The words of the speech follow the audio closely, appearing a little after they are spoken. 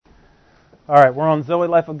All right, we're on Zoe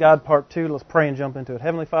Life of God Part 2. Let's pray and jump into it.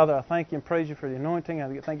 Heavenly Father, I thank you and praise you for the anointing.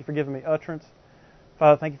 I thank you for giving me utterance.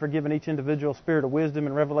 Father, thank you for giving each individual spirit of wisdom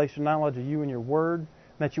and revelation knowledge of you and your word,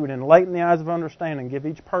 that you would enlighten the eyes of understanding, give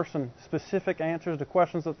each person specific answers to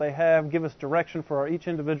questions that they have, give us direction for each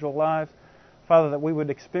individual lives. Father, that we would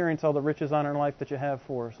experience all the riches, honor, and life that you have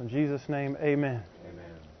for us. In Jesus' name, amen.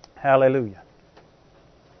 Amen. Hallelujah.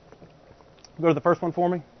 Go to the first one for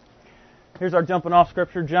me. Here's our jumping off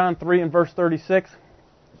scripture, John 3 and verse 36. It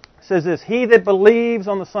says this, He that believes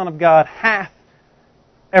on the Son of God hath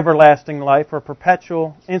everlasting life, or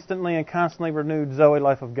perpetual, instantly and constantly renewed Zoe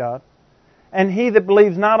life of God. And he that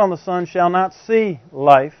believes not on the Son shall not see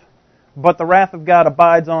life, but the wrath of God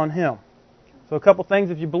abides on him. So a couple things.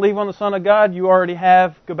 If you believe on the Son of God, you already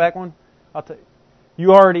have, go back one, I'll tell you.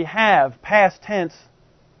 You already have, past tense,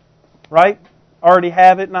 right? Already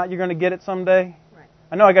have it, not you're going to get it someday.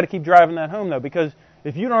 I know I got to keep driving that home though, because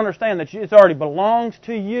if you don't understand that it already belongs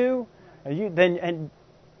to you, then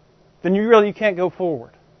you can't go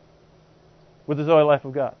forward with the Zoe life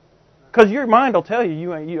of God, because your mind will tell you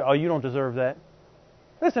you don't deserve that.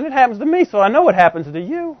 Listen, it happens to me, so I know it happens to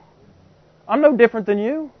you. I'm no different than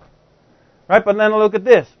you, right? But then look at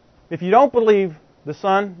this: if you don't believe the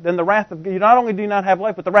Son, then the wrath of you not only do you not have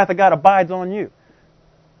life, but the wrath of God abides on you.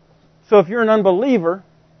 So if you're an unbeliever,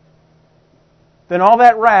 then all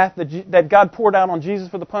that wrath that God poured out on Jesus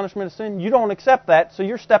for the punishment of sin, you don't accept that, so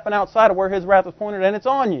you're stepping outside of where His wrath was pointed, and it's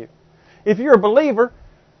on you. If you're a believer,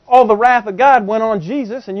 all the wrath of God went on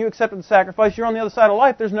Jesus, and you accepted the sacrifice, you're on the other side of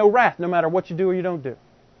life, there's no wrath, no matter what you do or you don't do.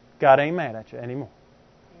 God ain't mad at you anymore.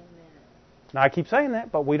 Amen. Now, I keep saying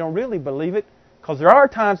that, but we don't really believe it, because there are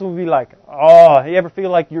times when we be like, oh, you ever feel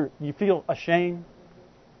like you feel ashamed?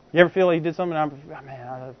 You ever feel like you did something,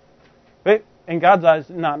 in God's eyes,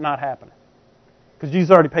 not happening. Because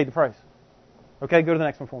Jesus already paid the price. Okay, go to the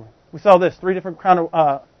next one for me. We saw this, 3 different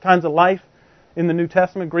kinds of life in the New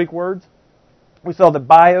Testament, Greek words. We saw that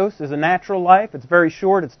bios is a natural life. It's very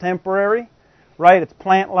short. It's temporary. Right? It's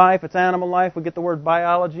plant life. It's animal life. We get the word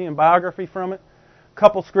biology and biography from it.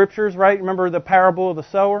 Couple scriptures, right? Remember the parable of the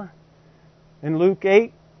sower? In Luke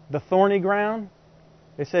 8, the thorny ground.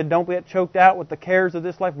 They said, don't get choked out with the cares of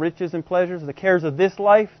this life, riches and pleasures. The cares of this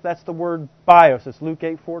life, that's the word bios. It's Luke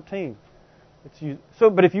 8:14.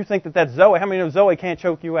 But if you think that's Zoe, how many know Zoe can't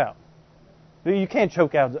choke you out? You can't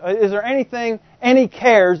choke out. Is there any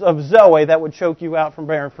cares of Zoe that would choke you out from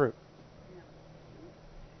bearing fruit?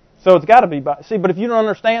 So it's got to be. See, but if you don't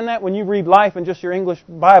understand that, when you read life in just your English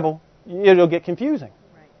Bible, it'll get confusing.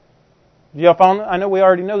 Right. Do y'all follow? I know we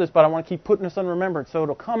already know this, but I want to keep putting this on remembrance, so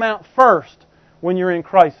it'll come out first when you're in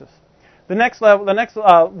crisis. The next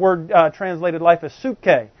word translated life is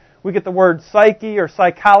suke. We get the word psyche or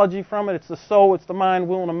psychology from it. It's the soul, it's the mind,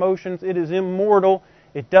 will, and emotions. It is immortal.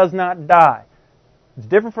 It does not die. It's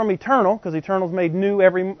different from eternal, because eternal is made new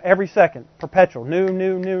every second. Perpetual.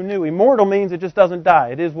 New. Immortal means it just doesn't die.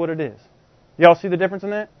 It is what it is. Y'all see the difference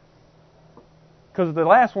in that? Because the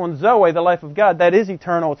last one, Zoe, the life of God, that is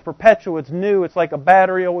eternal. It's perpetual. It's new. It's like a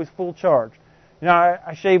battery, always full charge. You know,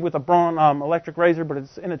 I shave with a Braun electric razor, but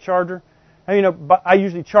it's in a charger. But I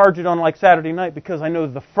usually charge it on like Saturday night, because I know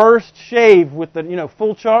the first shave with the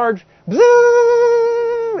full charge,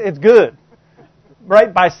 it's good.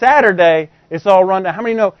 Right? By Saturday, it's all run down. How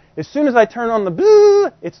many know as soon as I turn on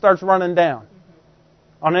the it starts running down?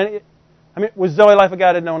 With Zoe Life of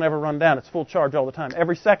God, it don't ever run down. It's full charge all the time.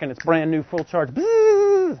 Every second, it's brand new, full charge.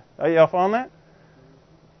 Are y'all following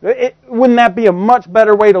that? Wouldn't that be a much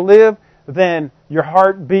better way to live than your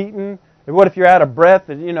heart beating? What if you're out of breath?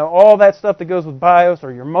 All that stuff that goes with bios,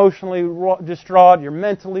 or you're emotionally distraught, you're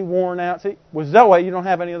mentally worn out. See, with Zoe, you don't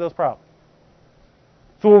have any of those problems.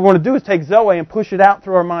 So what we're going to do is take Zoe and push it out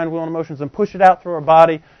through our mind, will, and emotions, and push it out through our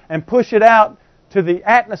body, and push it out to the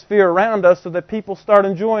atmosphere around us, so that people start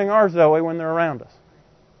enjoying our Zoe when they're around us.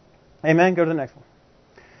 Amen? Go to the next one.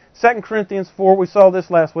 2 Corinthians 4, we saw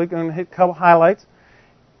this last week. I'm going to hit a couple highlights.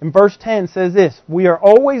 In verse 10 says this, we are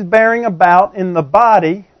always bearing about in the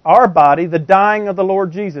body, our body, the dying of the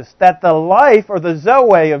Lord Jesus, that the life, or the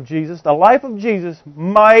Zoe of Jesus, the life of Jesus,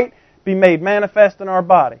 might be made manifest in our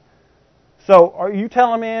body. So, are you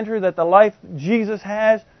telling me, Andrew, that the life Jesus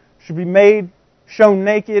has should be made, shown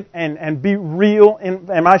naked, and be real,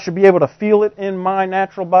 and I should be able to feel it in my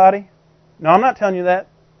natural body? No, I'm not telling you that.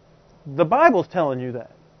 The Bible's telling you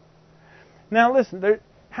that. Now listen,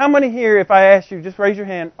 how many here, if I ask you, just raise your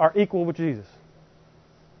hand, are equal with Jesus?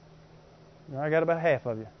 I got about half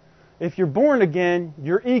of you. If you're born again,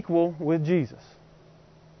 you're equal with Jesus.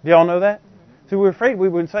 Do y'all know that? So we're afraid we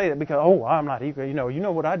wouldn't say that because, I'm not equal. You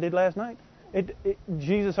know what I did last night?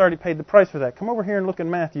 Jesus already paid the price for that. Come over here and look in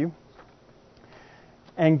Matthew.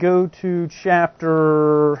 and go to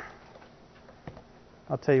chapter...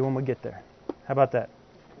 I'll tell you when we get there. How about that?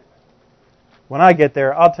 When I get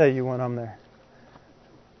there, I'll tell you when I'm there.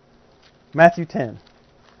 Matthew 10.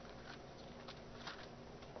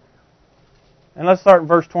 And let's start in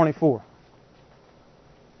verse 24.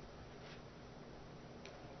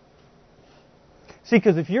 See,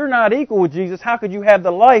 because if you're not equal with Jesus, how could you have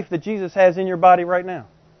the life that Jesus has in your body right now?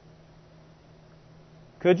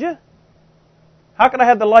 Could you? How could I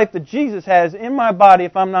have the life that Jesus has in my body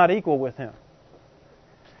if I'm not equal with Him?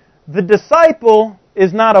 The disciple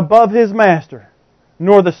is not above his master,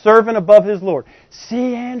 nor the servant above his Lord.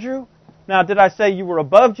 See, Andrew? Now, did I say you were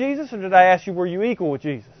above Jesus, or did I ask you were you equal with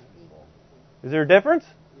Jesus? Is there a difference?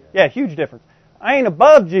 Yeah, huge difference. I ain't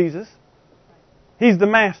above Jesus. He's the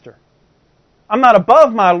master. I'm not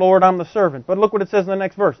above my Lord, I'm the servant. But look what it says in the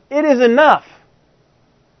next verse. It is enough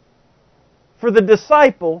for the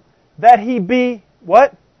disciple that he be,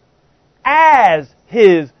 what? As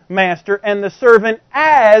his master, and the servant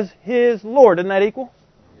as his Lord. Isn't that equal?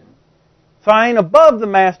 So I ain't above the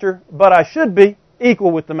master, but I should be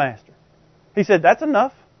equal with the master. He said, that's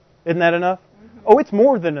enough. Isn't that enough? Oh, it's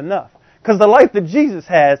more than enough. Because the life that Jesus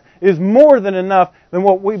has is more than enough than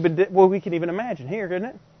what we can even imagine here, isn't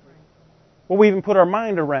it? What we even put our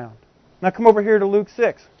mind around. Now come over here to Luke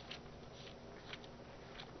 6.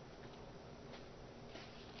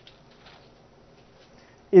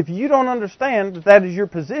 If you don't understand that that is your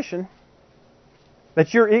position,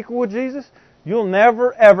 that you're equal with Jesus, you'll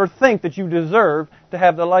never ever think that you deserve to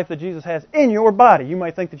have the life that Jesus has in your body. You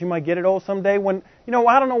might think that you might get it all someday when,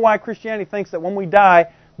 I don't know why Christianity thinks that when we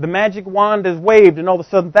die, the magic wand is waved and all of a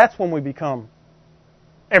sudden that's when we become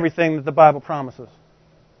everything that the Bible promises.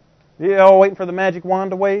 You all waiting for the magic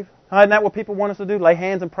wand to wave? Isn't that what people want us to do? Lay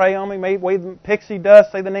hands and pray on me, wave pixie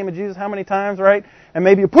dust, say the name of Jesus how many times, right? And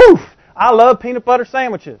maybe poof! I love peanut butter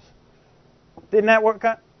sandwiches. Didn't that work?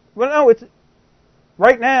 Well, no,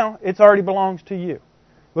 right now, it already belongs to you.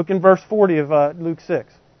 Look in verse 40 of Luke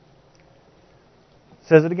 6. It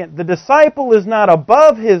says it again. The disciple is not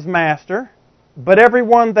above his master, but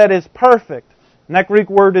everyone that is perfect. And that Greek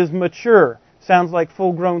word is mature. Sounds like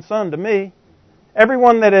full-grown son to me.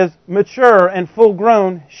 Everyone that is mature and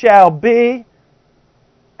full-grown shall be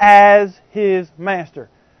as his master.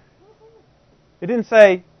 It didn't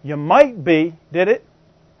say you might be, did it?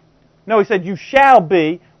 No, he said you shall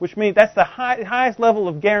be, which means that's the highest level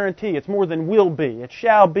of guarantee. It's more than will be. It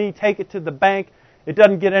shall be. Take it to the bank. It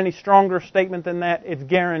doesn't get any stronger statement than that. It's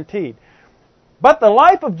guaranteed. But the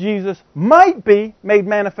life of Jesus might be made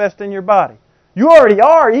manifest in your body. You already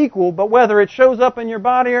are equal, but whether it shows up in your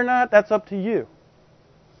body or not, that's up to you.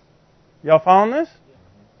 Y'all following this?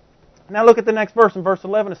 Now look at the next verse in verse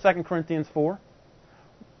 11 of 2 Corinthians 4.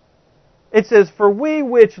 It says, for we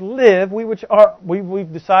which live,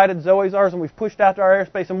 we've decided Zoe's ours and we've pushed out to our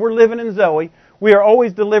airspace and we're living in Zoe, we are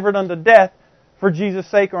always delivered unto death for Jesus'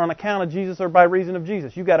 sake or on account of Jesus or by reason of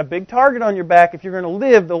Jesus. You've got a big target on your back if you're going to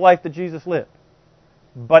live the life that Jesus lived.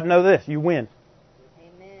 But know this, you win.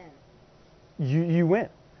 Amen. You win.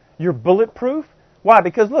 You're bulletproof. Why?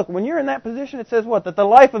 Because look, when you're in that position, it says what? That the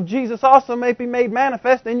life of Jesus also may be made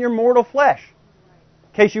manifest in your mortal flesh.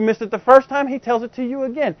 In case you missed it the first time, he tells it to you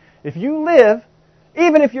again. If you live,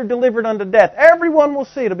 even if you're delivered unto death, everyone will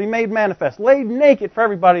see it will be made manifest, laid naked for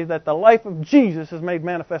everybody, that the life of Jesus is made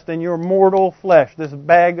manifest in your mortal flesh, this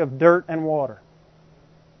bag of dirt and water.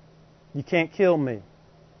 You can't kill me.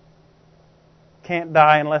 Can't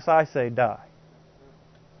die unless I say die.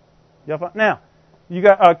 Now, you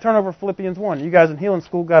got turn over Philippians 1. You guys in healing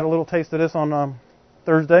school got a little taste of this on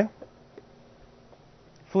Thursday.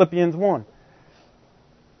 Philippians 1.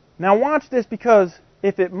 Now watch this, because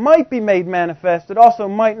if it might be made manifest, it also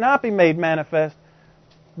might not be made manifest.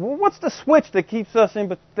 Well, what's the switch that keeps us in,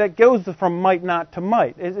 but that goes from might not to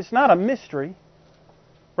might? It's not a mystery.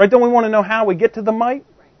 Right? Don't we want to know how we get to the might?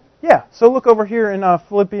 Yeah. So look over here in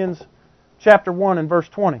Philippians chapter 1 and verse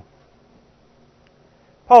 20.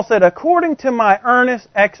 Paul said, according to my earnest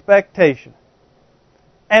expectation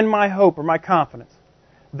and my hope or my confidence,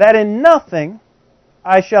 that in nothing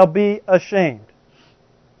I shall be ashamed,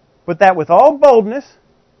 but that with all boldness,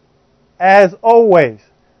 as always.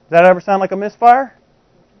 Does that ever sound like a misfire?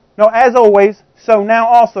 No, as always, so now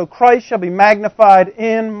also Christ shall be magnified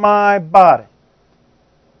in my body,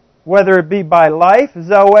 whether it be by life,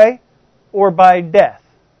 Zoe, or by death.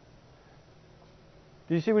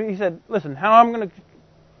 Do you see what he said? Listen,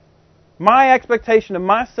 my expectation of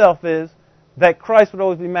myself is that Christ would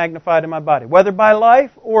always be magnified in my body, whether by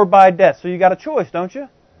life or by death. So you got a choice, don't you?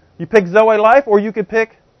 You pick Zoe life, or you could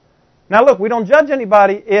pick... Now look, we don't judge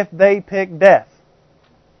anybody if they pick death.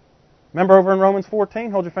 Remember over in Romans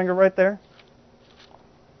 14? Hold your finger right there.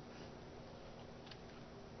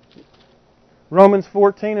 Romans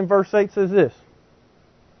 14 and verse 8 says this.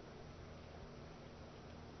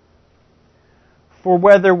 For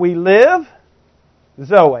whether we live,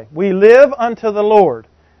 Zoe, we live unto the Lord.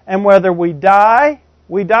 And whether we die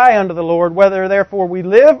unto the Lord. Whether therefore we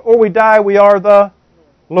live or we die, we are the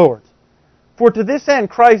Lord's. For to this end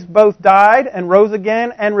Christ both died and rose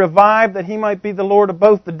again and revived, that He might be the Lord of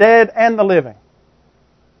both the dead and the living.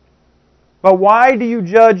 But why do you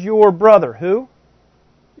judge your brother? Who?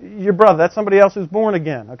 Your brother. That's somebody else who's born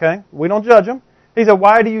again, okay? We don't judge him. He said,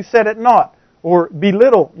 why do you set it naught or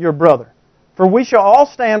belittle your brother? For we shall all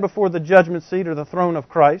stand before the judgment seat or the throne of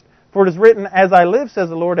Christ. For it is written, As I live, says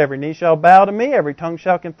the Lord, every knee shall bow to me, every tongue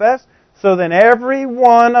shall confess. So then every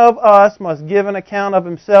one of us must give an account of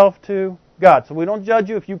himself to God. So we don't judge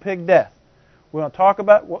you if you pick death. We don't talk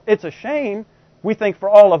about, well, it's a shame, we think, for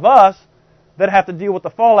all of us that have to deal with the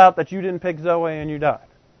fallout that you didn't pick Zoe and you died.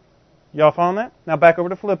 Y'all following that? Now back over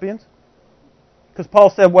to Philippians. Because Paul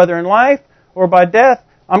said, whether in life or by death,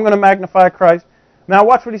 I'm going to magnify Christ. Now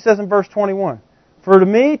watch what he says in verse 21. For to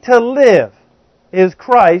me to live is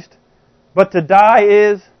Christ, but to die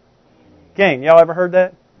is gain. Y'all ever heard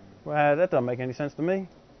that? Well, that doesn't make any sense to me.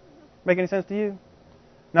 Make any sense to you?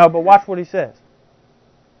 No, but watch what he says.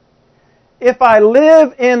 If I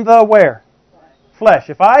live in the where? Flesh.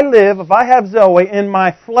 If I have Zoe in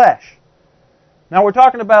my flesh. Now we're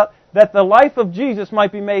talking about that the life of Jesus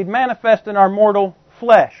might be made manifest in our mortal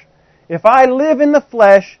flesh. If I live in the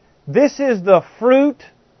flesh, this is the fruit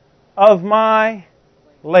of my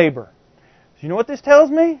labor. So you know what this tells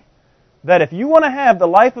me? That if you want to have the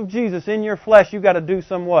life of Jesus in your flesh, you've got to do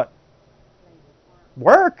some what?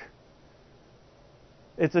 Work.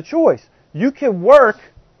 It's a choice. You can work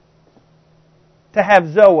to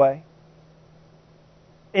have Zoe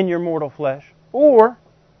in your mortal flesh, or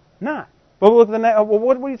not. But look at the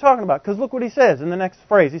what are you talking about? Because look what he says in the next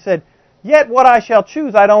phrase. He said, yet what I shall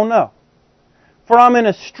choose I don't know. For I'm in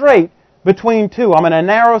a strait between two. I'm in a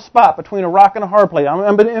narrow spot between a rock and a hard place.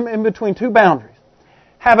 I'm in between two boundaries.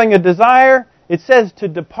 Having a desire, it says to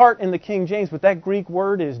depart in the King James, but that Greek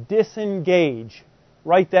word is disengage.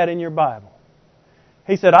 Write that in your Bible.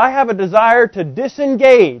 He said, I have a desire to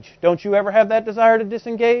disengage. Don't you ever have that desire to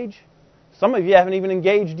disengage? Some of you haven't even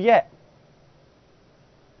engaged yet.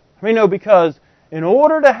 Because in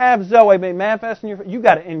order to have Zoe be manifest in your, you've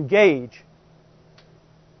got to engage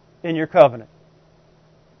in your covenant.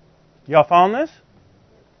 Y'all following this?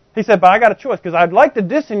 He said, but I got a choice, because I'd like to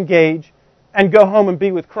disengage and go home and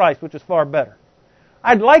be with Christ, which is far better.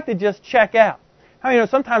 I'd like to just check out.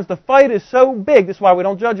 Sometimes the fight is so big, this is why we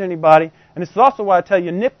don't judge anybody, and this is also why I tell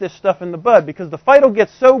you, nip this stuff in the bud, because the fight will get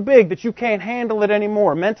so big that you can't handle it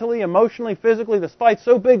anymore. Mentally, emotionally, physically, this fight's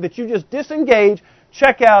so big that you just disengage,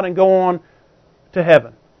 check out, and go on to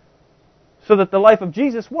heaven. So that the life of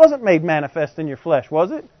Jesus wasn't made manifest in your flesh,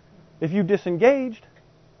 was it? If you disengaged.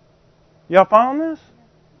 Y'all following this?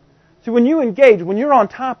 See, when you engage, when you're on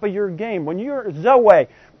top of your game, when you're Zoe,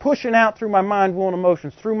 pushing out through my mind, will, and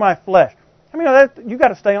emotions, through my flesh, you got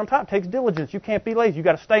to stay on top. It takes diligence. You can't be lazy. You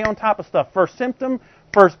got to stay on top of stuff. First symptom,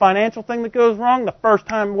 first financial thing that goes wrong, the first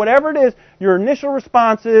time, whatever it is, your initial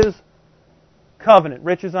response is covenant,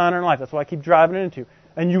 riches, honor, and life. That's what I keep driving it into.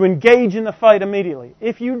 And you engage in the fight immediately.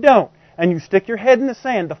 If you don't, and you stick your head in the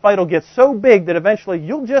sand, the fight will get so big that eventually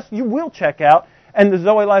you will check out, and the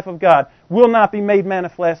Zoe life of God will not be made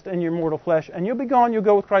manifest in your mortal flesh, and you'll be gone. You'll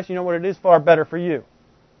go with Christ. You know what? It is far better for you.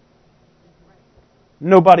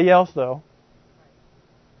 Nobody else, though.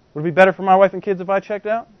 Would it be better for my wife and kids if I checked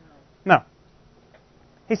out? No.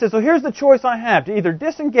 He says, so here's the choice I have, to either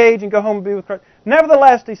disengage and go home and be with Christ.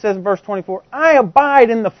 Nevertheless, he says in verse 24, I abide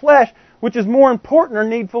in the flesh, which is more important or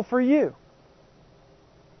needful for you.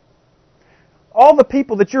 All the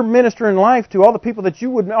people that you're ministering life to, all the people that you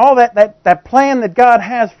would, all that plan that God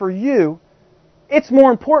has for you, it's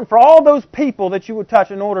more important for all those people that you would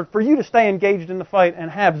touch in order for you to stay engaged in the fight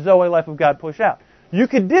and have Zoe life of God push out. You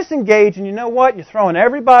could disengage, and you know what? You're throwing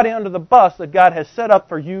everybody under the bus that God has set up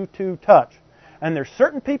for you to touch. And there's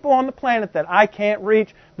certain people on the planet that I can't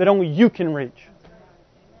reach, that only you can reach.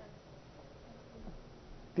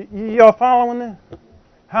 Y'all following this?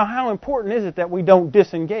 How important is it that we don't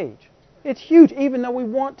disengage? It's huge, even though we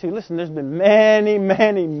want to. Listen, there's been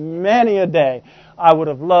many a day I would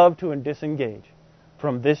have loved to disengage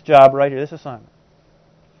from this job right here, this assignment.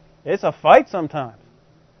 It's a fight sometimes.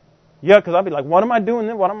 Yeah, because I'll be like, what am I doing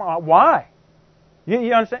then? Why?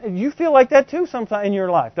 You understand? You feel like that too sometimes in your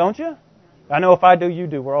life, don't you? I know if I do, you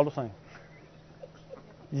do. We're all the same.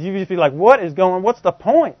 You just feel like, what's the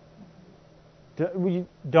point?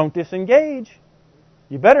 Don't disengage.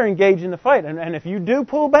 You better engage in the fight. And if you do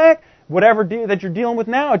pull back, whatever that you're dealing with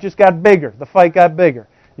now, it just got bigger. The fight got bigger.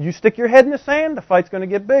 You stick your head in the sand, the fight's going to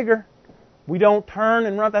get bigger. We don't turn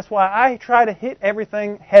and run. That's why I try to hit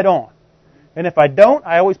everything head on. And if I don't,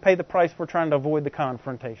 I always pay the price for trying to avoid the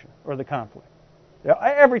confrontation or the conflict. Yeah,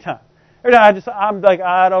 every time. I'm like,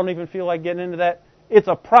 I don't even feel like getting into that. It's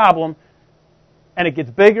a problem, and it gets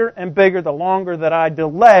bigger and bigger the longer that I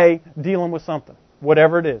delay dealing with something,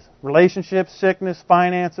 whatever it is. Relationships, sickness,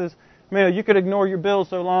 finances. I mean, you could ignore your bills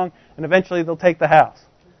so long, and eventually they'll take the house.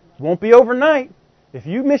 It won't be overnight. If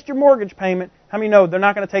you missed your mortgage payment, how many know they're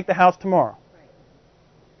not going to take the house tomorrow?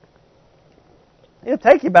 It'll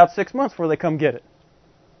take you about 6 months before they come get it.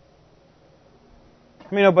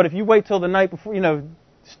 But if you wait till the night before,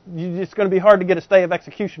 it's going to be hard to get a stay of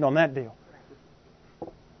execution on that deal.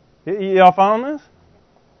 Y'all following this?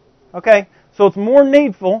 Okay, so it's more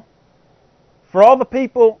needful for all the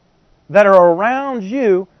people that are around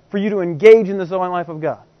you for you to engage in the Zoe life of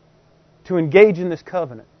God, to engage in this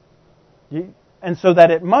covenant, and so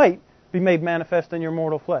that it might be made manifest in your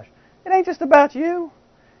mortal flesh. It ain't just about you.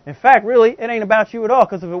 In fact, really, it ain't about you at all,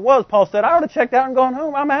 because if it was, Paul said, I would have checked out and gone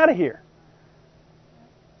home. I'm out of here.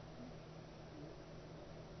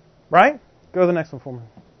 Right? Go to the next one for me.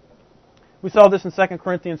 We saw this in 2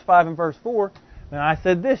 Corinthians 5 and verse 4. And I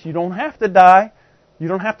said this, you don't have to die. You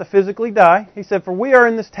don't have to physically die. He said, for we are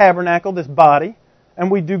in this tabernacle, this body, and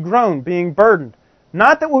we do groan, being burdened.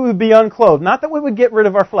 Not that we would be unclothed. Not that we would get rid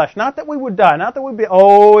of our flesh. Not that we would die. Not that we'd be,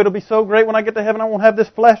 it'll be so great when I get to heaven, I won't have this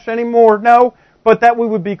flesh anymore. No, but that we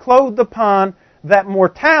would be clothed upon, that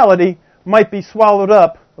mortality might be swallowed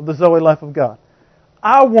up of the Zoe life of God.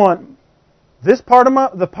 I want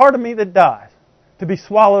the part of me that dies, to be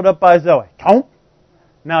swallowed up by Zoe.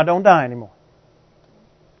 Now don't die anymore.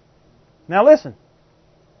 Now listen,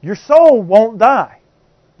 your soul won't die.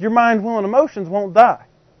 Your mind, will, and emotions won't die.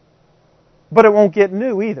 But it won't get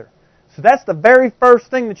new either. So that's the very first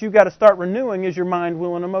thing that you've got to start renewing is your mind,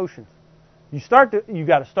 will, and emotions. You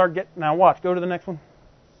got to start getting... Now watch, go to the next one.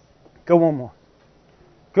 Go one more.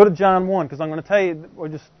 Go to John 1, because I'm going to tell you,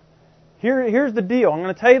 here's the deal. I'm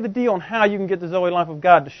going to tell you the deal on how you can get the Zoe life of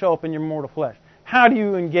God to show up in your mortal flesh. How do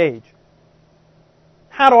you engage?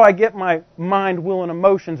 How do I get my mind, will, and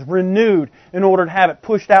emotions renewed in order to have it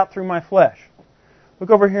pushed out through my flesh? Look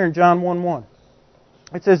over here in John 1:1.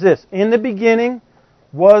 It says this, in the beginning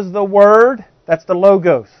was the Word, that's the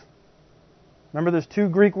Logos. Remember there's two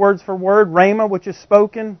Greek words for word, rhema, which is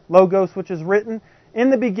spoken, logos, which is written. In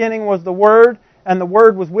the beginning was the Word, and the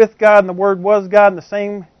Word was with God, and the Word was God, and the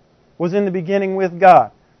same was in the beginning with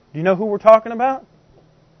God. Do you know who we're talking about?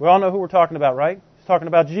 We all know who we're talking about, right? He's talking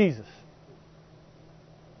about Jesus.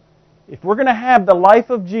 If we're going to have the life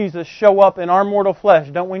of Jesus show up in our mortal flesh,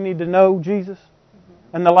 don't we need to know Jesus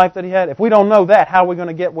and the life that He had? If we don't know that, how are we going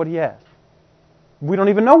to get what He has? We don't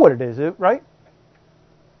even know what it is, right?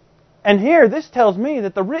 And here, this tells me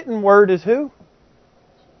that the written Word is who?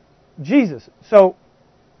 Jesus. So,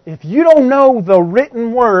 if you don't know the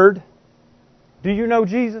written Word, do you know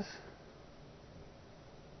Jesus?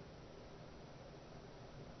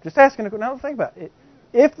 Just asking. Now think about it.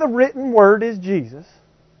 If the written Word is Jesus,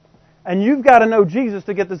 and you've got to know Jesus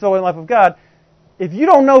to get the Zoe life of God, if you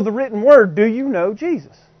don't know the written Word, do you know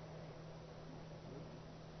Jesus?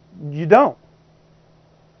 You don't.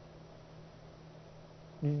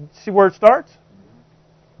 You see where it starts?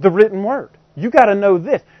 The written Word. You got to know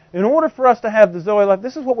this. In order for us to have the Zoe life,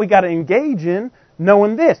 this is what we got to engage in,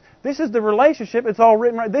 knowing this. This is the relationship. It's all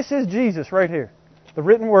written right. This is Jesus right here. The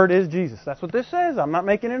written Word is Jesus. That's what this says. I'm not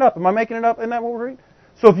making it up. Am I making it up? Isn't that what we're reading?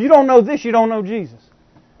 So if you don't know this, you don't know Jesus.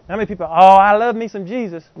 How many people, I love me some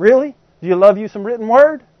Jesus. Really? Do you love you some written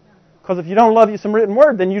Word? Because if you don't love you some written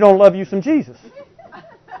Word, then you don't love you some Jesus.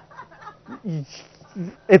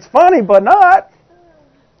 It's funny, but not.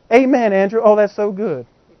 Amen, Andrew. Oh, that's so good.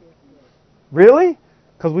 Really?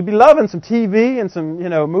 Because we'd be loving some TV and some,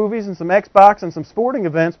 movies and some Xbox and some sporting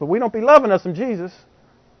events, but we don't be loving us some Jesus.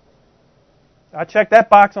 I check that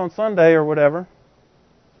box on Sunday or whatever.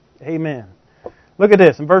 Amen. Look at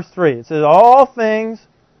this in verse 3. It says, all things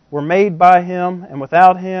were made by Him, and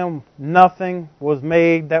without Him nothing was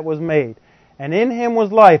made that was made. And in Him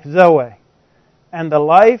was life, Zoe, and the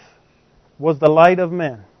life was the light of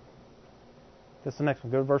men. That's the next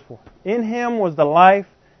one. Go to verse 4. In Him was the life,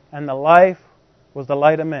 and the life was the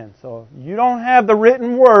light of men. So if you don't have the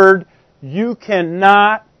written Word, you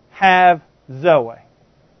cannot have Zoe.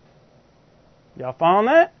 Y'all following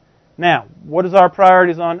that? Now, what is our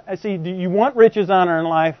priorities on? See, do you want riches, honor, and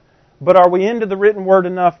life, but are we into the written Word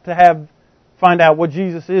enough to have find out what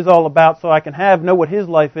Jesus is all about so I can know what His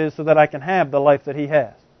life is so that I can have the life that He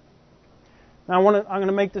has. Now I'm going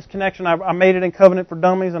to make this connection. I made it in Covenant for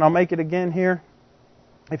Dummies, and I'll make it again here.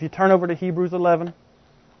 If you turn over to Hebrews 11.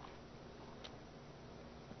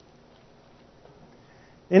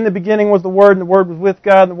 In the beginning was the Word, and the Word was with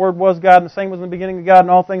God, and the Word was God, and the same was in the beginning of God, and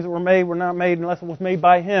all things that were not made unless it was made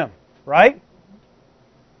by Him. Right?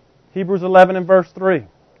 Hebrews 11 and verse 3.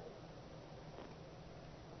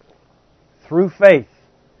 Through faith,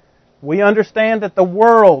 we understand that the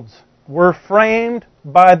worlds were framed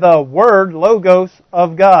by the Word, Logos,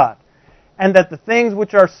 of God, and that the things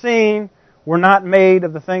which are seen were not made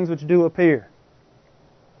of the things which do appear.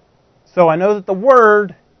 So I know that the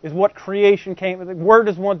Word is what creation came. The Word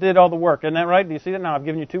is what did all the work. Isn't that right? Do you see that now? I've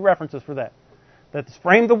given you 2 references for that. That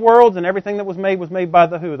framed the worlds, and everything that was made by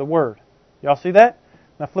the who? The Word. Y'all see that?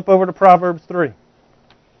 Now flip over to Proverbs 3.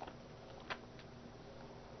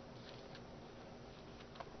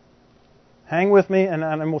 Hang with me, and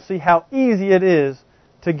we'll see how easy it is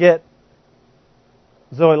to get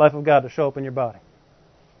Zoe Life of God to show up in your body.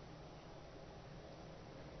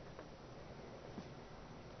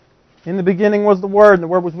 In the beginning was the Word, and the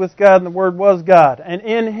Word was with God, and the Word was God. And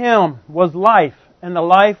in Him was life, and the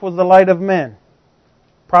life was the light of men.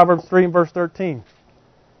 Proverbs 3 and verse 13.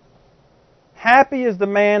 Happy is the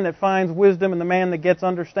man that finds wisdom and the man that gets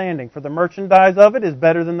understanding. For the merchandise of it is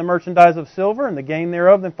better than the merchandise of silver, and the gain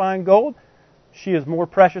thereof than fine gold. She is more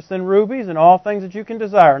precious than rubies, and all things that you can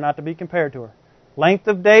desire, not to be compared to her. Length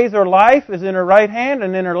of days or life is in her right hand,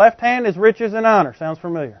 and in her left hand is riches and honor. Sounds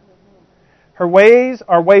familiar. Her ways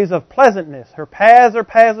are ways of pleasantness. Her paths are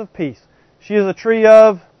paths of peace. She is a tree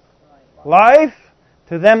of life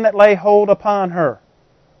to them that lay hold upon her.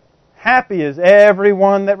 Happy is every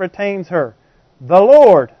one that retains her. The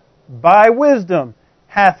Lord, by wisdom,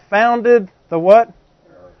 hath founded the what?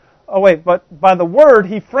 Oh wait, but by the Word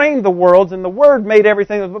He framed the worlds, and the Word made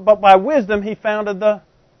everything, but by wisdom He founded the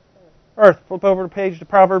earth. Flip over the page to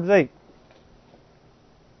Proverbs 8.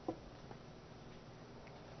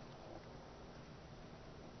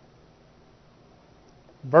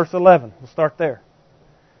 Verse 11. We'll start there.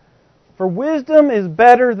 For wisdom is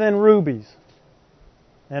better than rubies,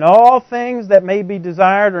 and all things that may be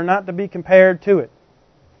desired are not to be compared to it.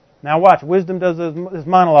 Now watch, wisdom does this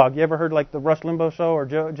monologue. You ever heard like the Rush Limbaugh show or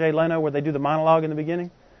Jay Leno where they do the monologue in the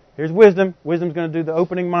beginning? Here's wisdom. Wisdom's going to do the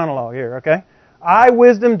opening monologue here, okay? I,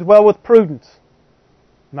 wisdom, dwell with prudence.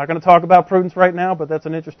 I'm not going to talk about prudence right now, but that's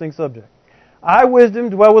an interesting subject. I,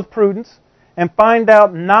 wisdom, dwell with prudence and find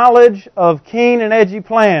out knowledge of keen and edgy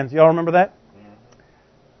plans. Y'all remember that?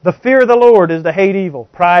 The fear of the Lord is to hate evil.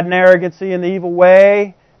 Pride and arrogancy and the evil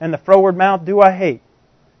way and the froward mouth do I hate.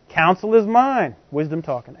 Counsel is mine, wisdom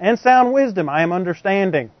talking, and sound wisdom I am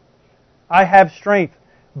understanding. I have strength.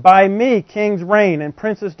 By me kings reign and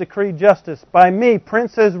princes decree justice. By me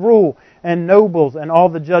princes rule and nobles and all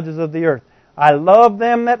the judges of the earth. I love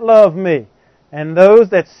them that love me, and those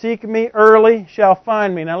that seek me early shall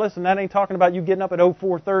find me. Now listen, that ain't talking about you getting up at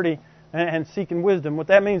 04:30 and seeking wisdom. What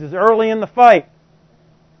that means is early in the fight.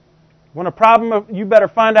 When a problem, you better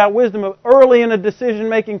find out wisdom. Early in the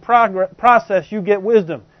decision-making process, you get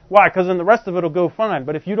wisdom. Why? Because then the rest of it will go fine.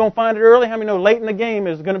 But if you don't find it early, how many know late in the game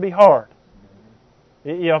is going to be hard?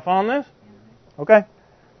 Y'all found this? Okay.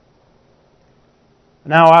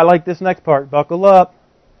 Now I like this next part. Buckle up.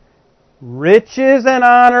 Riches and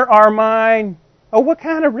honor are mine. Oh, what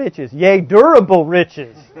kind of riches? Yea, durable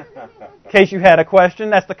riches. In case you had a question,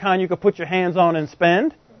 that's the kind you could put your hands on and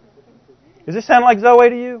spend. Does this sound like Zoe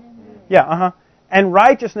to you? Yeah, And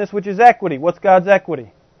righteousness, which is equity. What's God's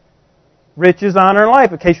equity? Riches, honor, and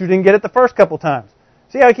life, in case you didn't get it the first couple times.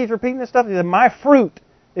 See how he keeps repeating this stuff? He said, my fruit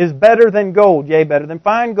is better than gold, yea, better than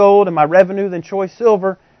fine gold, and my revenue than choice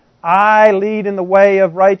silver. I lead in the way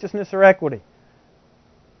of righteousness or equity,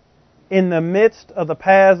 in the midst of the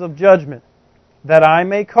paths of judgment, that I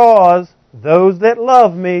may cause those that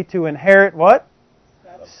love me to inherit what?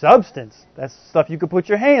 Substance. That's stuff you could put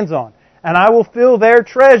your hands on. And I will fill their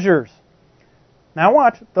treasures. Now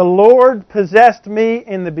watch. The Lord possessed me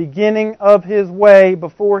in the beginning of His way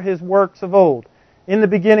before His works of old. In the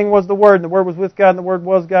beginning was the Word, and the Word was with God, and the Word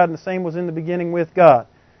was God, and the same was in the beginning with God.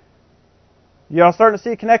 Y'all starting to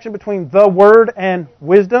see a connection between the Word and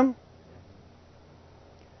wisdom?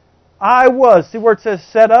 I was. See where it says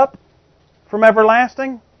set up from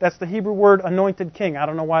everlasting? That's the Hebrew word anointed king. I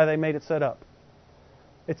don't know why they made it set up.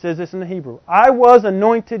 It says this in the Hebrew. I was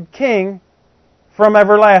anointed king from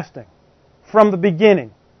everlasting. From the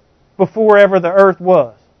beginning, before ever the earth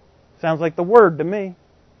was. Sounds like the Word to me.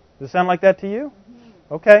 Does it sound like that to you?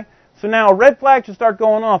 Okay. So now a red flag should start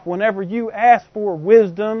going off whenever you ask for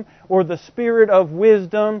wisdom or the spirit of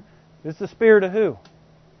wisdom. It's the spirit of who?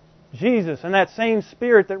 Jesus. And that same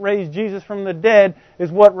spirit that raised Jesus from the dead is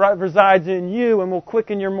what resides in you and will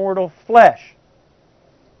quicken your mortal flesh.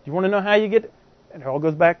 Do you want to know how you get it? It all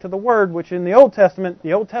goes back to the Word, which in the Old Testament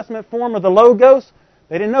form of the Logos,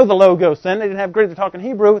 they didn't know the Logos then. They didn't have Greek to talk in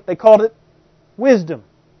Hebrew. They called it wisdom.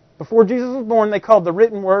 Before Jesus was born, they called the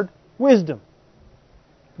written word wisdom.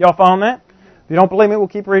 Y'all following that? If you don't believe me, we'll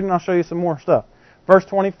keep reading. I'll show you some more stuff. Verse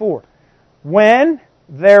 24. When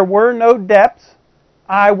there were no depths,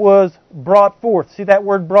 I was brought forth. See that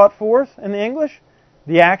word brought forth in the English?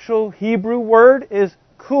 The actual Hebrew word is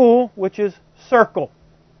kul, which is circle.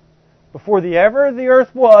 Before the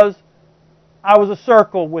earth was, I was a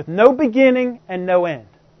circle with no beginning and no end.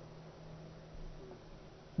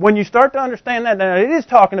 When you start to understand that, now it is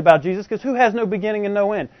talking about Jesus, because who has no beginning and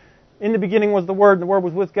no end? In the beginning was the Word, and the Word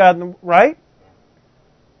was with God, right?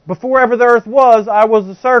 Before ever the earth was, I was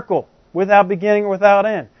a circle, without beginning or without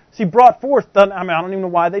end. See, brought forth, I don't even know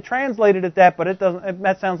why they translated it that, but it doesn't.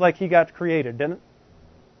 That sounds like He got created, didn't it?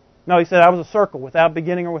 No, He said, I was a circle, without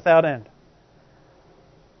beginning or without end.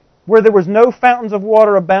 Where there was no fountains of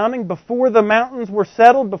water abounding, before the mountains were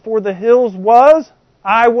settled, before the hills was,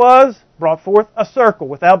 I was brought forth a circle,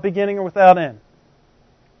 without beginning or without end.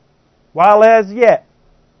 While as yet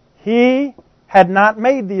He had not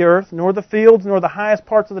made the earth, nor the fields, nor the highest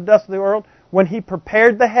parts of the dust of the world, when He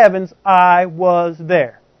prepared the heavens, I was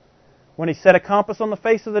there. When He set a compass on the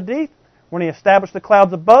face of the deep, when He established the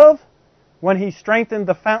clouds above, when He strengthened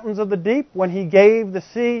the fountains of the deep, when He gave the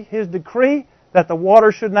sea His decree, that the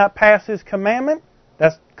water should not pass His commandment,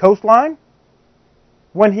 that's coastline,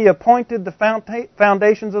 when He appointed the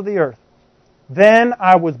foundations of the earth. Then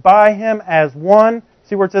I was by Him as one,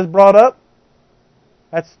 see where it says brought up?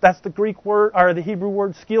 That's the Greek word, or the Hebrew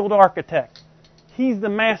word, skilled architect. He's the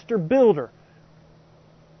master builder.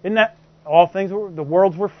 Isn't that all things, the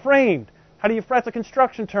worlds were framed. How do you, that's a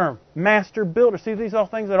construction term. Master builder. See, these are all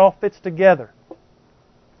things that all fits together.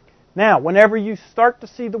 Now, whenever you start to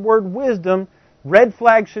see the word wisdom, red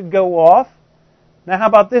flags should go off. Now, how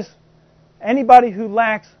about this? Anybody who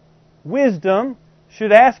lacks wisdom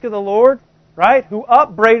should ask of the Lord, right? Who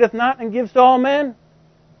upbraideth not and gives to all men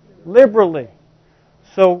liberally.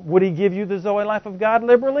 So, would He give you the Zoe life of God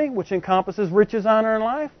liberally, which encompasses riches, honor, and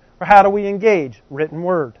life? Or how do we engage? Written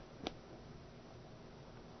word.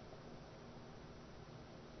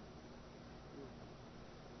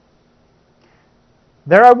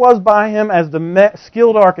 There I was by Him as the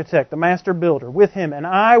skilled architect, the master builder, with Him, and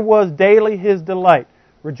I was daily His delight,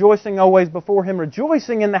 rejoicing always before Him,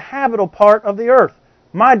 rejoicing in the habitable part of the earth.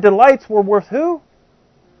 My delights were with who?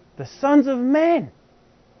 The sons of men.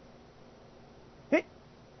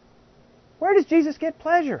 Where does Jesus get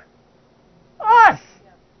pleasure? Us!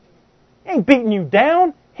 He ain't beating you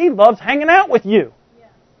down. He loves hanging out with you.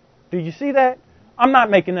 Do you see that? I'm not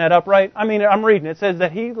making that up, right? I mean, I'm reading. It says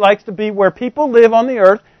that He likes to be where people live on the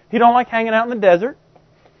earth. He don't like hanging out in the desert.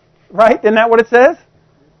 Right? Isn't that what it says?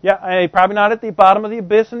 Yeah, probably not at the bottom of the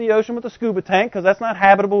abyss in the ocean with a scuba tank, because that's not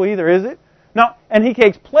habitable either, is it? No, and He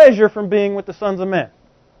takes pleasure from being with the sons of men.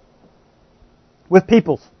 With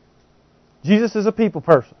peoples. Jesus is a people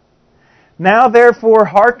person. Now therefore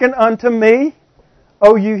hearken unto me,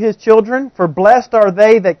 O you His children, for blessed are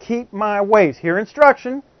they that keep my ways. Hear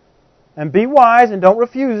instruction, and be wise, and don't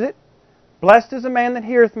refuse it. Blessed is the man that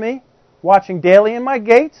heareth me, watching daily in my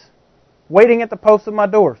gates, waiting at the posts of my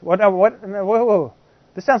doors. Whoa.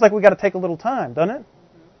 This sounds like we got to take a little time, doesn't it?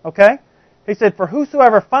 Okay? He said, for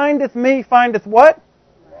whosoever findeth me, findeth what?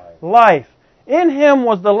 Life. In Him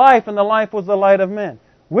was the life, and the life was the light of men.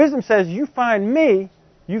 Wisdom says, you find me,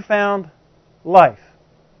 you found life.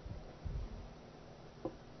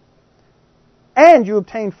 And you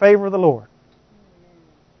obtain favor of the Lord.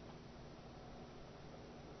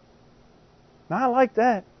 Now I like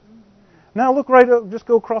that. Now look right up, just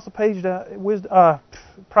go across the page to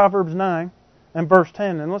Proverbs 9 and verse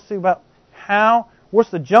 10, and let's see about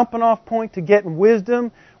what's the jumping off point to getting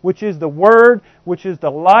wisdom, which is the Word, which is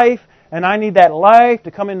the life, and I need that life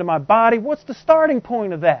to come into my body. What's the starting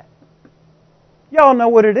point of that? Y'all know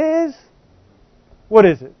what it is. What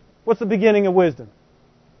is it? What's the beginning of wisdom?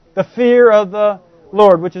 The fear of the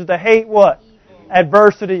Lord, which is to hate what?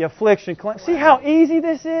 Adversity, affliction. See how easy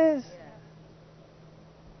this is?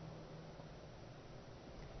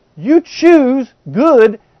 You choose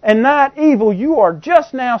good and not evil. You are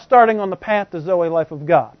just now starting on the path to Zoe life of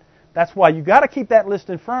God. That's why you got to keep that list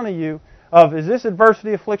in front of you of, is this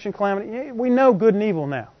adversity, affliction, calamity? We know good and evil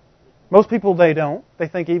now. Most people, they don't. They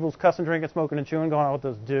think evil's cussing, drinking, smoking, and chewing, going on what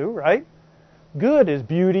those do, right? Good is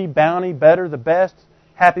beauty, bounty, better, the best,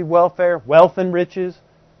 happy welfare, wealth and riches.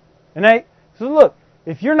 And so look,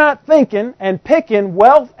 if you're not thinking and picking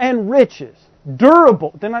wealth and riches,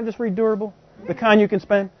 durable, didn't I just read durable? The kind you can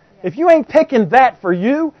spend? If you ain't picking that for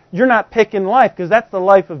you, you're not picking life, because that's the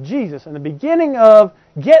life of Jesus. And the beginning of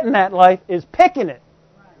getting that life is picking it,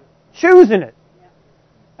 choosing it,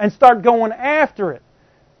 and start going after it.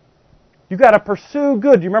 You got to pursue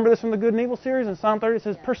good. Do you remember this from the Good and Evil series in Psalm 30? It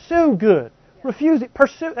says, pursue good. Refuse it.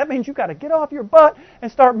 Pursue. That means you got to get off your butt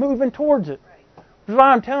and start moving towards it. That's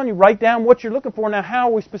why I'm telling you, write down what you're looking for. Now, how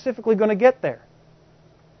are we specifically going to get there?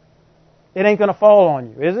 It ain't going to fall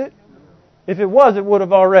on you, is it? If it was, it would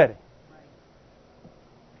have already.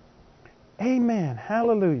 Amen.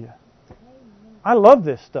 Hallelujah. I love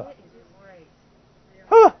this stuff.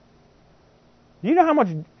 Huh. You know how much...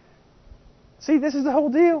 See, this is the whole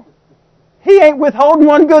deal. He ain't withholding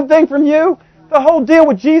one good thing from you. The whole deal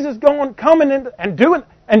with Jesus coming in and doing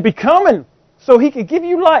and becoming so He could give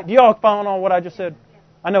you life. Do y'all following on what I just said?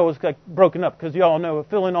 I know it was like broken up because y'all know,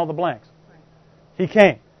 fill in all the blanks. He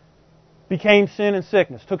came. Became sin and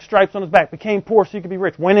sickness, took stripes on His back, became poor so you could be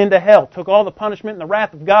rich, went into hell, took all the punishment and the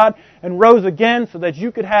wrath of God, and rose again so that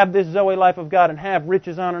you could have this Zoe life of God and have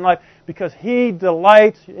riches, honor, and life, because He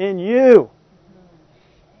delights in you.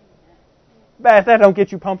 But if that don't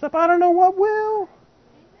get you pumped up, I don't know what will.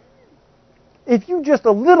 If you just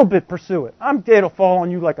a little bit pursue it, it'll fall on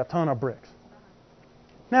you like a ton of bricks.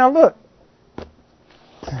 Now look.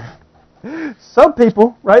 Some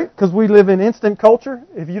people, right, because we live in instant culture,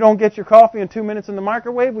 if you don't get your coffee in 2 minutes in the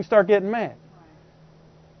microwave, we start getting mad.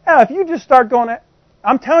 Now, if you just start going,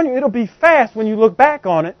 I'm telling you, it'll be fast when you look back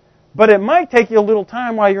on it, but it might take you a little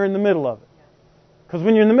time while you're in the middle of it. Because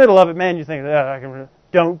when you're in the middle of it, man, you think,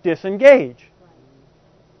 don't disengage.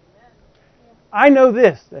 I know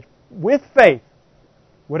this, that with faith,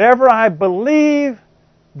 whatever I believe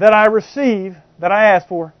that I receive, that I ask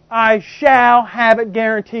for, I shall have it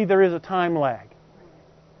guaranteed. There is a time lag.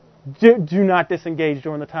 Do not disengage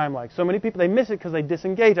during the time lag. So many people, they miss it because they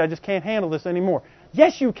disengage. I just can't handle this anymore.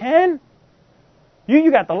 Yes, you can.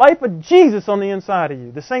 You got the life of Jesus on the inside of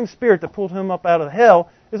you. The same Spirit that pulled Him up out of hell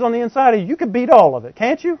is on the inside of you. You can beat all of it,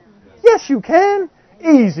 can't you? Yes, you can.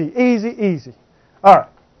 Easy, easy, easy. All right.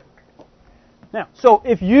 Now, so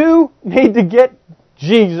if you need to get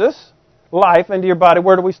Jesus' life into your body,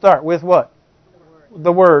 where do we start? With what?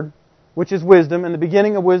 The Word, which is wisdom, and the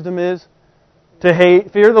beginning of wisdom is to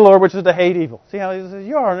fear the Lord, which is to hate evil. See how He says,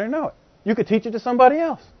 you already know it. You could teach it to somebody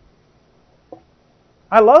else.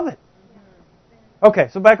 I love it. Okay,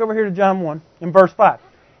 so back over here to John 1, in verse 5.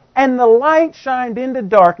 And the light shined into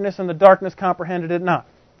darkness, and the darkness comprehended it not.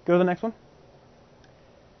 Go to the next one.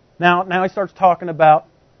 Now he starts talking about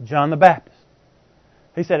John the Baptist.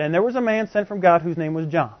 He said, and there was a man sent from God whose name was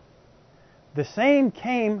John. The same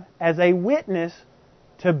came as a witness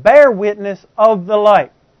to bear witness of the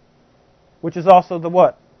light, which is also the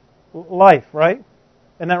what? Life, right?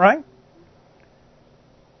 Isn't that right?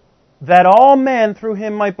 That all men through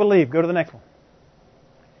him might believe. Go to the next one.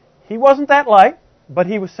 He wasn't that light, but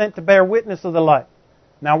he was sent to bear witness of the light.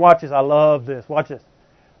 Now watch this. I love this. Watch this.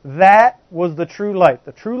 That was the true light.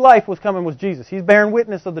 The true life was coming was Jesus. He's bearing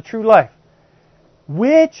witness of the true life.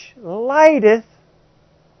 Which lighteth...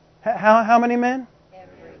 How many men?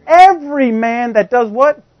 Every man that does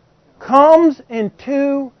what? Comes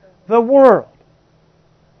into the world.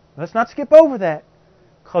 Let's not skip over that.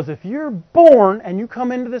 Because if you're born and you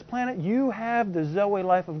come into this planet, you have the Zoe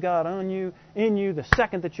life of God on you, in you, the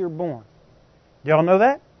second that you're born. Do y'all know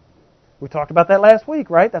that? We talked about that last week,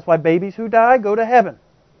 right? That's why babies who die go to heaven.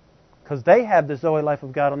 Because they have the Zoe life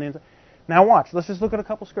of God on the inside. Now watch. Let's just look at a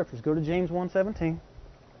couple scriptures. Go to James 1:17.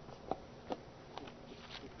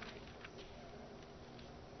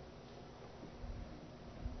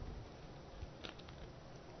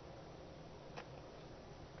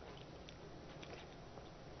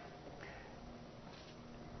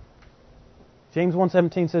 James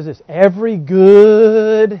 1:17 says this, every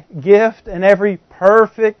good gift and every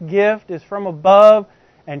perfect gift is from above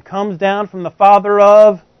and comes down from the Father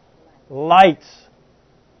of lights.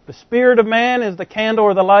 The spirit of man is the candle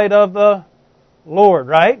or the light of the Lord,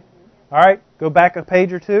 right? All right, go back a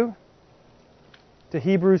page or two to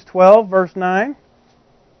Hebrews 12, verse 9.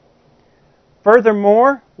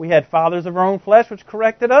 Furthermore, we had fathers of our own flesh which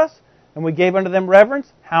corrected us, and we gave unto them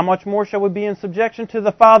reverence. How much more shall we be in subjection to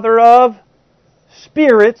the Father of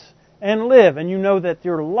spirits and live? And you know that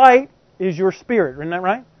your light is your spirit, isn't that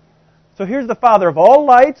right? So here's the Father of all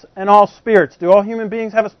lights and all spirits. Do all human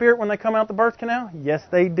beings have a spirit when they come out the birth canal? Yes,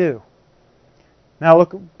 they do. Now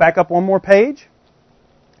look back up one more page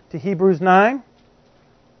to Hebrews 9.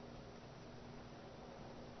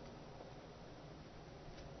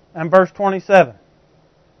 and verse 27.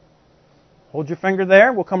 Hold your finger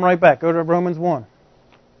there. We'll come right back. Go to Romans 1.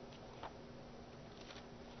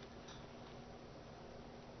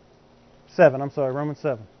 Romans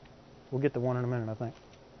 7. We'll get to 1 in a minute, I think.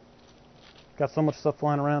 Got so much stuff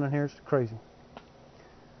flying around in here, it's crazy.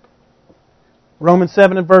 Romans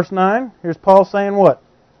 7 and verse 9. Here's Paul saying what?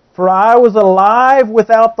 For I was alive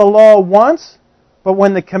without the law once, but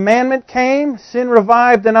when the commandment came, sin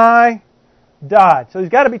revived and I died. So he's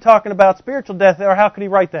got to be talking about spiritual death there. How could he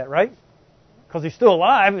write that, right? Because he's still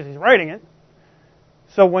alive, because he's writing it.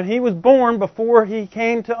 So when he was born, before he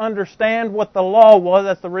came to understand what the law was,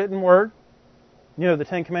 that's the written word. You know, the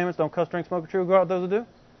Ten Commandments, don't cuss, drink, smoke, or chew, go out those who do.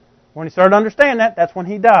 When he started to understand that, that's when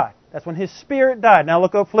he died. That's when his spirit died. Now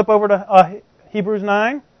flip over to Hebrews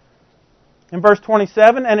 9. In verse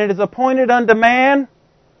 27, and it is appointed unto man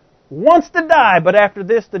once to die, but after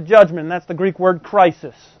this the judgment. And that's the Greek word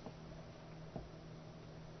crisis.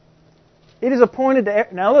 It is appointed to...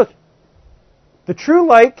 Now look, the true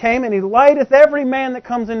light came, and He lighteth every man that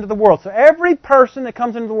comes into the world. So every person that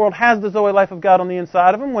comes into the world has the Zoe life of God on the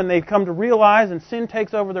inside of them. When they come to realize and sin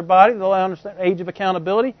takes over their body, they'll understand age of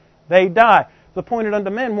accountability, they die. It's appointed unto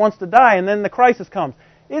men once to die, and then the crisis comes.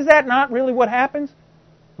 Is that not really what happens?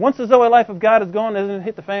 Once the Zoe life of God is gone, doesn't it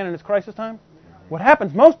hit the fan and it's crisis time? What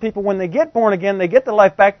happens, most people, when they get born again, they get the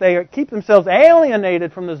life back, they keep themselves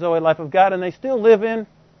alienated from the Zoe life of God, and they still live in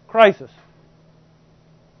crisis.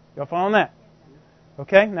 Y'all following that?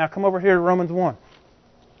 Okay, now come over here to Romans 1.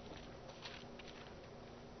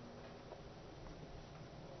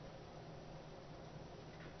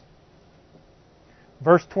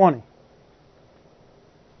 Verse 20.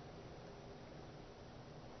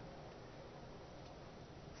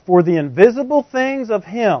 For the invisible things of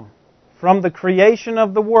Him from the creation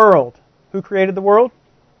of the world. Who created the world?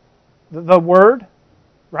 The Word,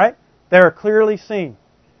 right? They are clearly seen.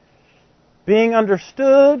 Being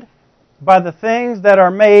understood by the things that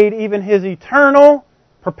are made, even His eternal,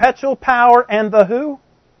 perpetual power and the who?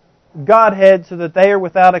 Godhead, so that they are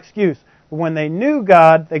without excuse. But when they knew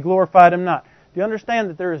God, they glorified Him not. Do you understand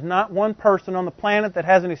that there is not one person on the planet that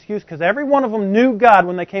has an excuse? Because every one of them knew God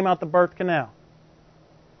when they came out the birth canal.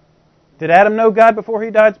 Did Adam know God before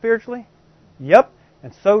he died spiritually? Yep.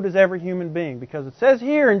 And so does every human being. Because it says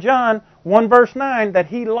here in John 1 verse 9 that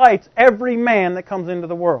He lights every man that comes into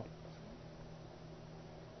the world.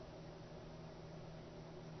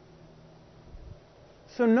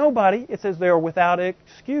 So nobody, it says they are without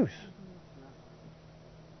excuse.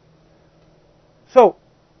 So,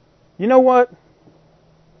 you know what?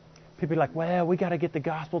 People are like, well, we got to get the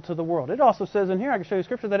gospel to the world. It also says in here, I can show you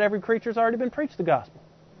scripture, that every creature's already been preached the gospel.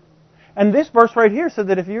 And this verse right here said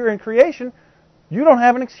that if you're in creation, you don't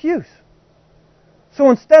have an excuse. So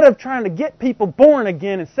instead of trying to get people born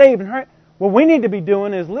again and saved, what we need to be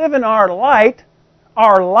doing is living our light,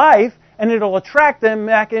 our life, and it'll attract them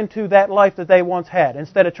back into that life that they once had,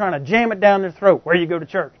 instead of trying to jam it down their throat where you go to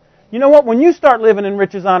church. You know what? When you start living in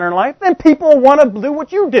riches, honor, and life, then people will want to do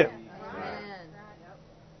what you do. Amen.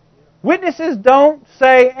 Witnesses don't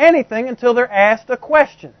say anything until they're asked a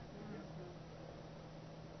question.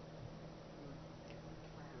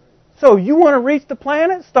 So you want to reach the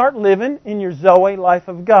planet? Start living in your Zoe life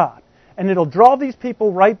of God. And it'll draw these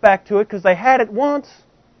people right back to it because they had it once.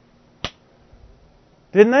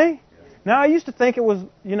 Didn't they? Now, I used to think it was,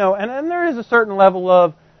 and there is a certain level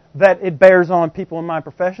of that it bears on people in my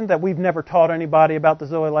profession, that we've never taught anybody about the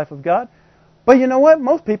Zoe life of God. But you know what?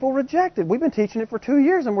 Most people reject it. We've been teaching it for 2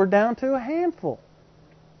 years and we're down to a handful.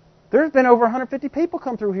 There's been over 150 people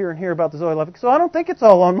come through here and hear about the Zoe life. So I don't think it's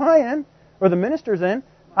all on my end or the minister's end.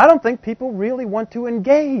 I don't think people really want to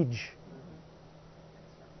engage.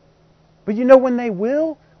 But you know when they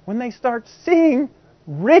will? When they start seeing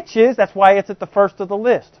riches, that's why it's at the first of the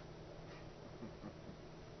list.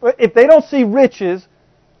 If they don't see riches,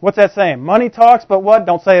 what's that saying? Money talks, but what?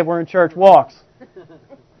 Don't say it, we're in church, walks.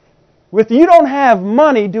 If you don't have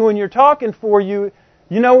money doing your talking for you,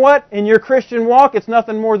 you know what? In your Christian walk, it's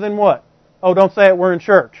nothing more than what? Oh, don't say it, we're in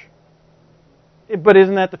church. But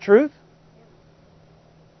isn't that the truth?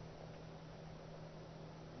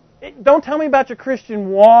 Don't tell me about your Christian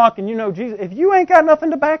walk and you know Jesus if you ain't got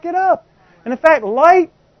nothing to back it up. And in fact,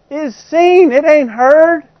 light is seen. It ain't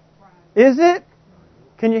heard. Is it?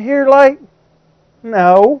 Can you hear light?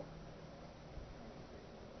 No.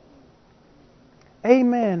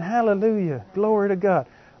 Amen. Hallelujah. Glory to God.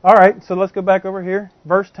 All right, so let's go back over here.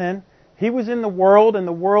 Verse 10. He was in the world, and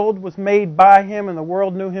the world was made by Him, and the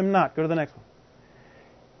world knew Him not. Go to the next one.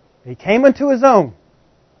 He came unto His own.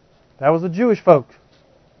 That was the Jewish folks.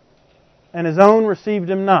 And His own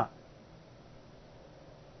received Him not.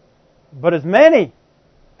 But as many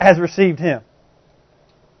has received Him.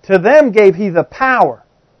 To them gave He the power,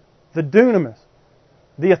 the dunamis,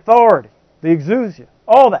 the authority, the exousia,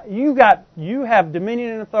 all that. You have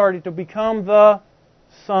dominion and authority to become the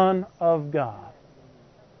Son of God.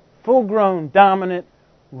 Full-grown, dominant,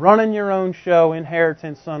 running your own show,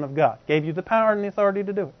 inheritance Son of God. Gave you the power and the authority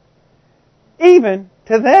to do it. Even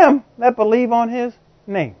to them that believe on His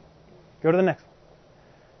name. Go to the next one.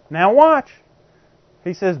 Now watch.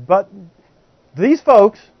 He says, but these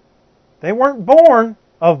folks, they weren't born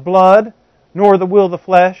of blood, nor the will of the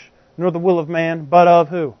flesh, nor the will of man, but of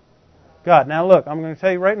who? God. Now look, I'm going to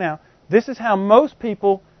tell you right now, this is how most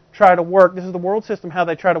people try to work. This is the world system, how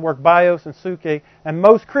they try to work bios and psuche. And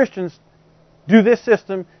most Christians do this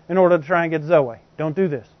system in order to try and get Zoe. Don't do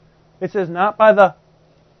this. It says not by the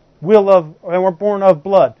will of, they weren't born of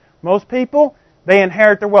blood. Most people, they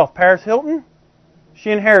inherit their wealth. Paris Hilton,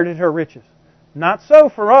 she inherited her riches. Not so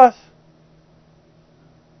for us.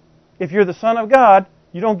 If you're the Son of God,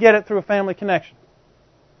 you don't get it through a family connection.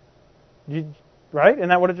 Right? Isn't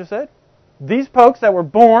that what it just said? These folks that were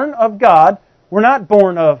born of God were not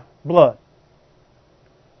born of blood.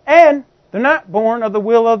 And they're not born of the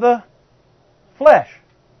will of the flesh.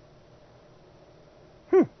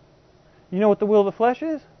 You know what the will of the flesh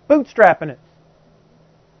is? Bootstrapping it.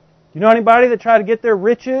 You know anybody that try to get their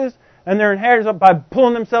riches and their inheritance up by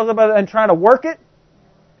pulling themselves up and trying to work it?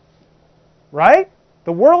 Right?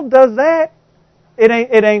 The world does that. It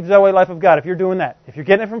ain't Zoe life of God if you're doing that. If you're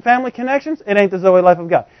getting it from family connections, it ain't the Zoe life of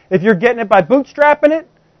God. If you're getting it by bootstrapping it,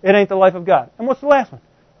 it ain't the life of God. And what's the last one?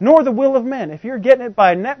 Nor the will of men. If you're getting it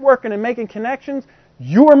by networking and making connections,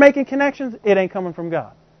 you're making connections, it ain't coming from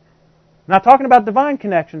God. I'm not talking about divine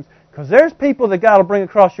connections, because there's people that God will bring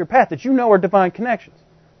across your path that you know are divine connections.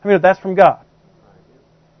 I mean, that's from God.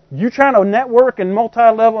 You trying to network and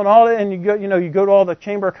multi-level and all that, and you go to all the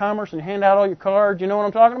Chamber of Commerce and hand out all your cards. You know what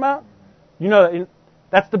I'm talking about? You know,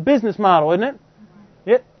 that's the business model, isn't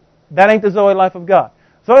it? That ain't the Zoe life of God.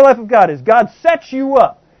 Zoe life of God is God sets you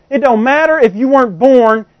up. It don't matter if you weren't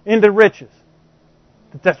born into riches.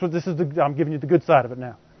 That's what this is. I'm giving you the good side of it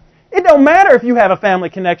now. It don't matter if you have a family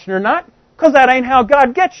connection or not, because that ain't how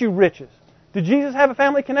God gets you riches. Did Jesus have a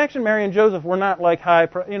family connection? Mary and Joseph were not like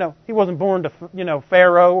he wasn't born to,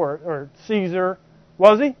 Pharaoh or Caesar,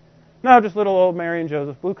 was he? No, just little old Mary and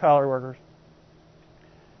Joseph, blue-collar workers.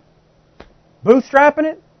 Bootstrapping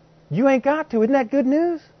it? You ain't got to. Isn't that good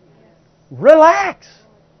news? Relax.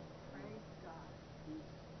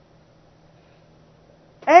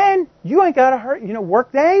 And you ain't got to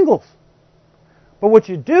work the angles. But what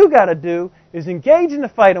you do got to do is engage in the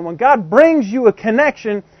fight. And when God brings you a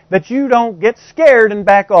connection, that you don't get scared and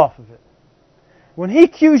back off of it. When He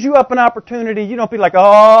cues you up an opportunity, you don't be like,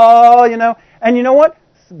 And you know what?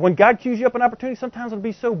 When God cues you up an opportunity, sometimes it'll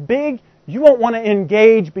be so big, you won't want to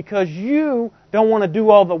engage because you don't want to do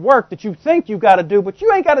all the work that you think you've got to do, but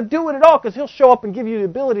you ain't got to do it at all because He'll show up and give you the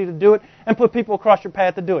ability to do it and put people across your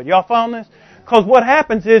path to do it. Y'all following this? Because what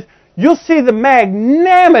happens is you'll see the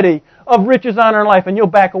magnanimity of riches, honor, and life, and you'll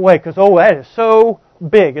back away because, that is so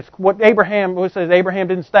big. It's what Abraham says. Abraham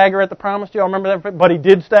didn't stagger at the promise. Do y'all remember that? But he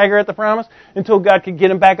did stagger at the promise until God could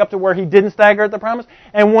get him back up to where he didn't stagger at the promise.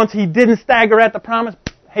 And once he didn't stagger at the promise,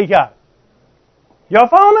 he got it. Y'all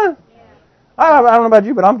following that? I don't know about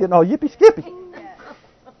you, but I'm getting all yippy-skippy.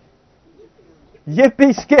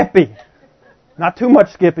 Yippy-skippy. Not too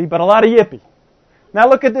much skippy, but a lot of yippy. Now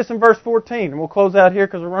look at this in verse 14, and we'll close out here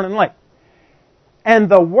because we're running late. And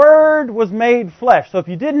the Word was made flesh. So if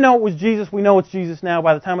you didn't know it was Jesus, we know it's Jesus now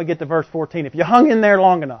by the time we get to verse 14. If you hung in there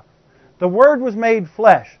long enough. The Word was made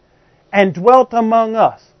flesh and dwelt among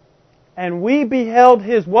us. And we beheld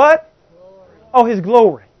His what? Glory. His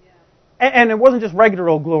glory. Yeah. And it wasn't just regular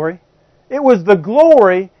old glory. It was the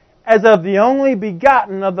glory as of the only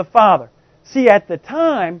begotten of the Father. See, at the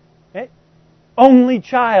time, only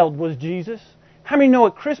child was Jesus. How many know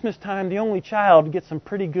at Christmas time the only child gets some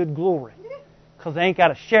pretty good glory? Because they ain't got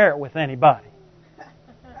to share it with anybody.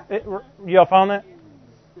 Y'all found that?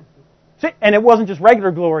 See, and it wasn't just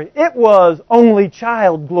regular glory. It was only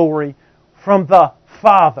child glory from the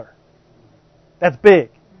Father. That's big.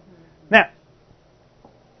 Now,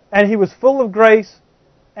 and He was full of grace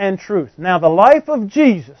and truth. Now, the life of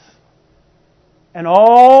Jesus and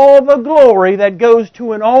all the glory that goes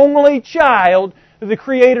to an only child, the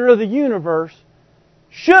Creator of the universe,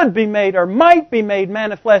 should be made or might be made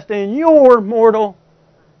manifest in your mortal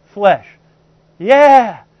flesh.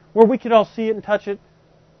 Yeah, where we could all see it and touch it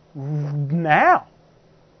now.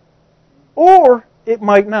 Or it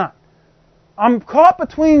might not. I'm caught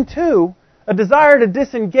between two, a desire to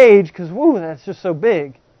disengage because, that's just so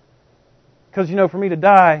big. Because, for me to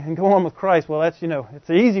die and go on with Christ, well, that's, it's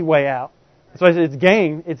the easy way out. That's why I say it's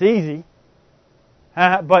gain. It's easy.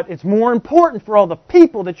 But it's more important for all the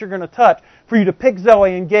people that you're going to touch for you to pick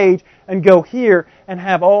Zoe, engage, and go here and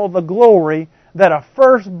have all the glory that a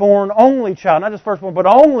firstborn only child, not just firstborn, but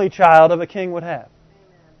only child of a king would have.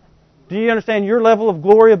 Do you understand? Your level of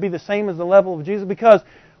glory will be the same as the level of Jesus. Because,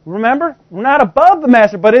 remember, we're not above the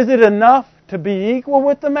Master, but is it enough to be equal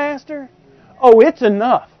with the Master? Oh, it's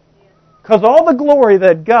enough. Because all the glory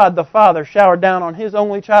that God the Father showered down on His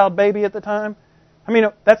only child baby at the time,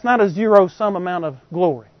 that's not a zero-sum amount of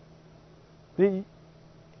glory.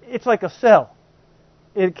 It's like a cell.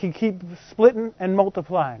 It can keep splitting and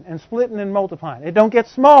multiplying and splitting and multiplying. It don't get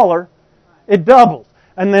smaller. It doubles.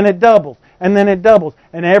 And then it doubles. And then it doubles.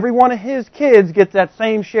 And every one of His kids gets that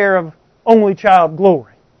same share of only child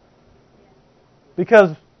glory.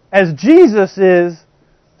 Because as Jesus is,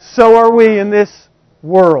 so are we in this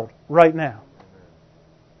world right now.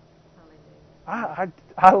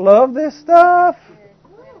 I love this stuff.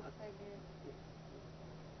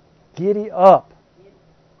 Giddy up.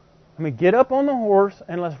 Get up on the horse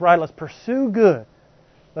and let's ride. Let's pursue good.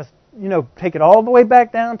 Let's, take it all the way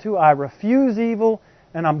back down to I refuse evil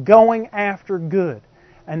and I'm going after good.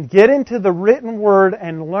 And get into the written word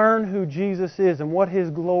and learn who Jesus is and what His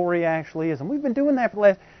glory actually is. And we've been doing that for the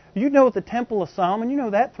last... at the Temple of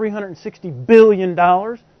Solomon, that $360 billion.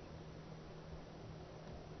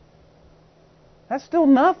 That's still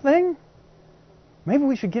nothing. Maybe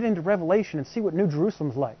we should get into Revelation and see what New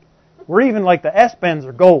Jerusalem's like. Where even like the S-bends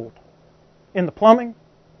are gold. In the plumbing.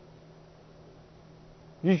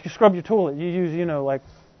 You scrub your toilet. You use, like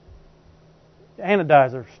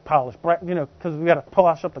anodizer polish, because we got to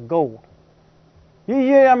polish up the gold.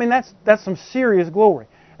 Yeah, that's some serious glory.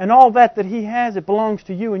 And all that He has, it belongs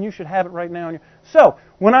to you, and you should have it right now. So,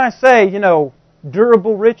 when I say,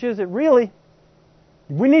 durable riches,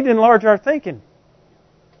 we need to enlarge our thinking.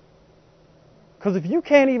 Because if you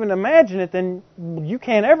can't even imagine it, then you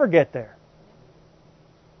can't ever get there.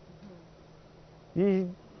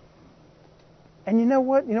 And you know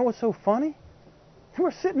what? You know what's so funny?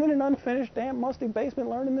 We're sitting in an unfinished, damn, musty basement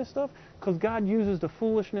learning this stuff because God uses the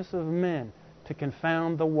foolishness of men to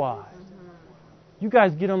confound the wise. You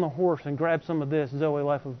guys get on the horse and grab some of this Zoe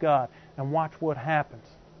Life of God and watch what happens.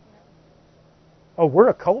 Oh, we're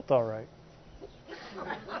a cult, all right.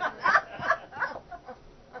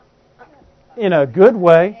 In a good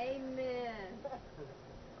way. Amen.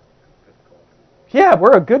 Yeah,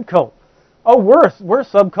 we're a good cult. Oh, we're a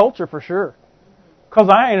subculture for sure. Because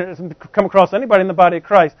I ain't come across anybody in the body of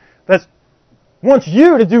Christ that wants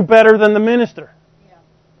you to do better than the minister. Yeah.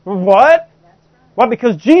 What? That's right. Why?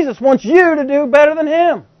 Because Jesus wants you to do better than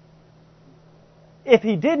Him. If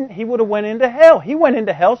He didn't, He would have went into hell. He went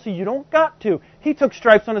into hell so you don't got to. He took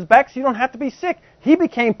stripes on His back so you don't have to be sick. He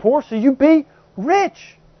became poor so you be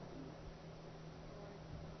rich.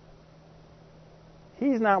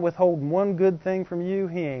 He's not withholding one good thing from you.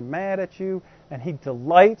 He ain't mad at you. And He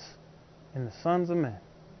delights in the sons of men.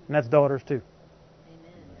 And that's daughters too.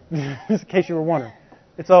 Amen. Just in case you were wondering.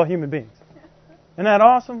 It's all human beings. Isn't that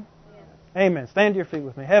awesome? Yeah. Amen. Stand to your feet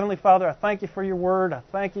with me. Heavenly Father, I thank You for Your word. I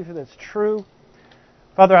thank You for that's true.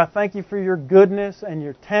 Father, I thank You for Your goodness and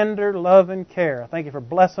Your tender love and care. I thank You for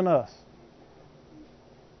blessing us.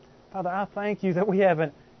 Father, I thank You that we have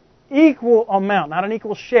an equal amount, not an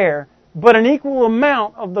equal share, but an equal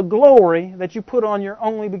amount of the glory that You put on Your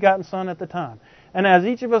only begotten Son at the time. And as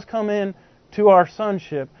each of us come in to our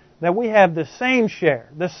sonship, that we have the same share,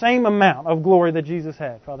 the same amount of glory that Jesus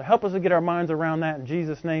had. Father, help us to get our minds around that. In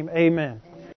Jesus' name, amen.